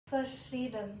for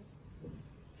freedom,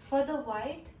 for the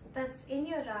white that's in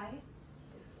your eye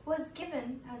was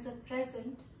given as a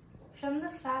present from the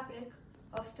fabric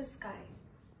of the sky.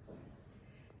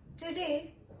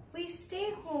 Today, we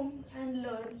stay home and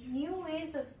learn new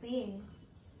ways of being.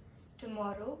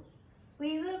 Tomorrow,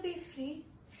 we will be free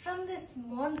from this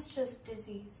monstrous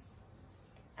disease.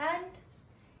 And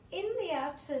in the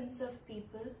absence of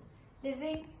people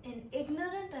living in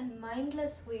ignorant and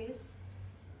mindless ways,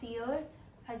 the earth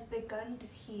has begun to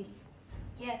heal.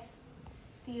 Yes,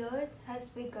 the earth has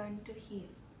begun to heal.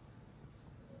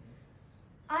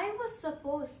 I was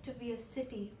supposed to be a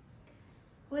city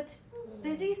with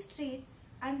busy streets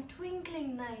and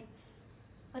twinkling nights,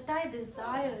 but I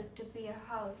desired to be a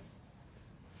house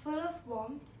full of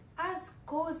warmth, as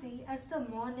cozy as the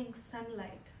morning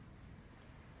sunlight.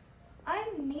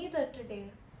 I'm neither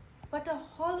today, but a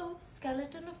hollow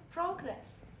skeleton of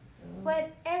progress,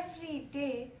 where every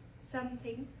day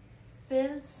something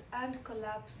builds and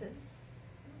collapses,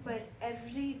 where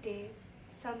every day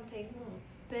something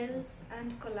builds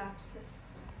and collapses.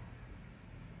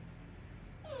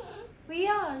 We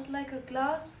are like a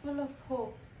glass full of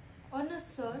hope on a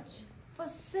search for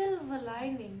silver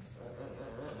linings,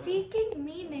 seeking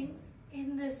meaning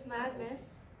in this madness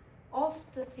of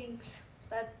the things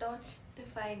that touch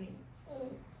defining.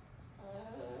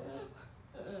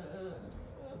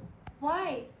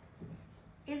 Why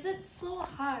is it so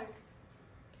hard?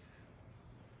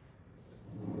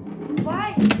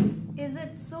 Why is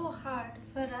it so hard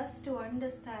for us to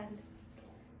understand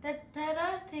that there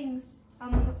are things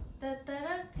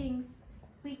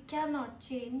we cannot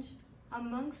change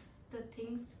amongst the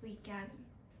things we can?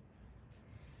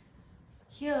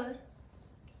 Here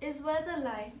is where the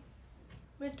line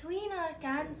between our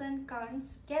cans and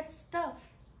can'ts gets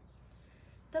tough.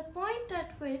 The point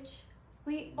at which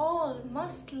we all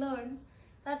must learn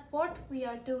that what we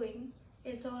are doing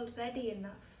is already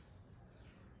enough.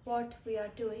 What we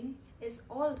are doing is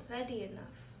already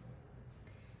enough.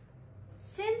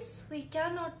 Since we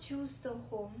cannot choose the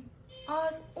home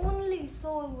our only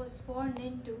soul was born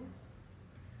into,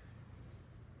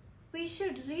 we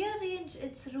should rearrange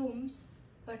its rooms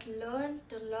but learn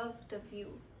to love the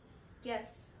view.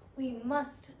 Yes, we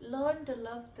must learn to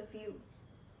love the view.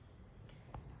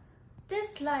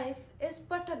 This life is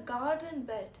but a garden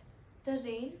bed. The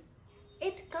rain,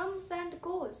 it comes and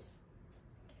goes.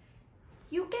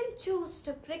 You can choose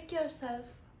to prick yourself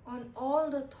on all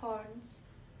the thorns,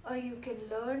 or you can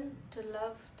learn to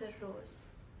love the rose.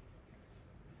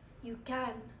 You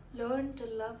can learn to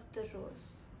love the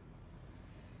rose.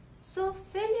 So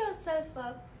fill yourself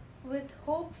up with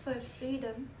hope for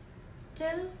freedom,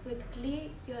 till with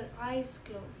glee your eyes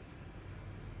glow.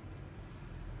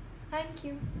 Thank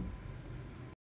you.